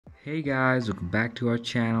Hey guys, welcome back to our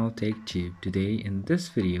channel TechTube. Today in this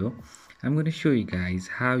video I'm going to show you guys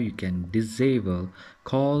how you can disable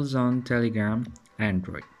calls on Telegram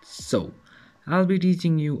Android. So I'll be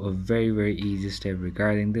teaching you a very easy step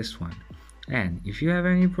regarding this one, and if you have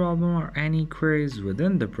any problem or any queries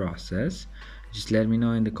within the process, just let me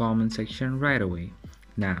know in the comment section right away.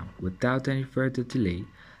 Now without any further delay,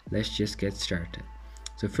 let's just get started.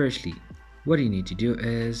 So firstly, what you need to do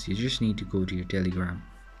is you just need to go to your Telegram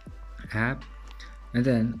app, and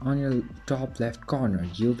then on your top left corner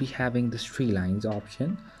you'll be having this three lines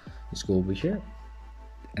option. Just go over here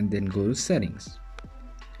and then go to settings.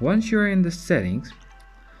 Once you're in the settings,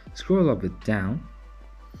 scroll up and down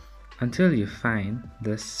until you find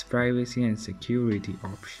this privacy and security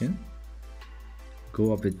option.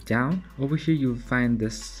 Go up and down. Over here you'll find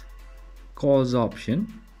this calls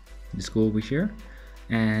option. Just go over here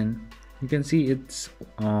and you can see it's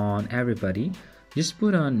on everybody. Just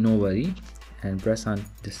put on nobody and press on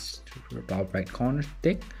this top right corner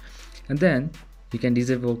tick, and then you can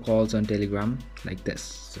disable calls on Telegram like this.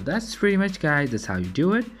 So that's pretty much, guys, that's how you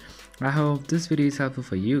do it. I hope this video is helpful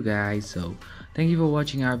for you guys. So thank you for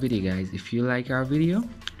watching our video, guys. If you like our video,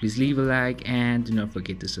 please leave a like and do not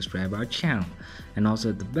forget to subscribe our channel and also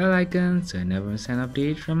hit the bell icon so you never miss an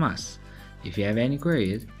update from us. If you have any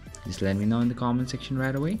queries, just let me know in the comment section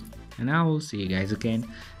right away, and I will see you guys again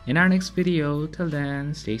in our next video. Till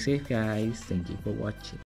then, stay safe, guys. Thank you for watching.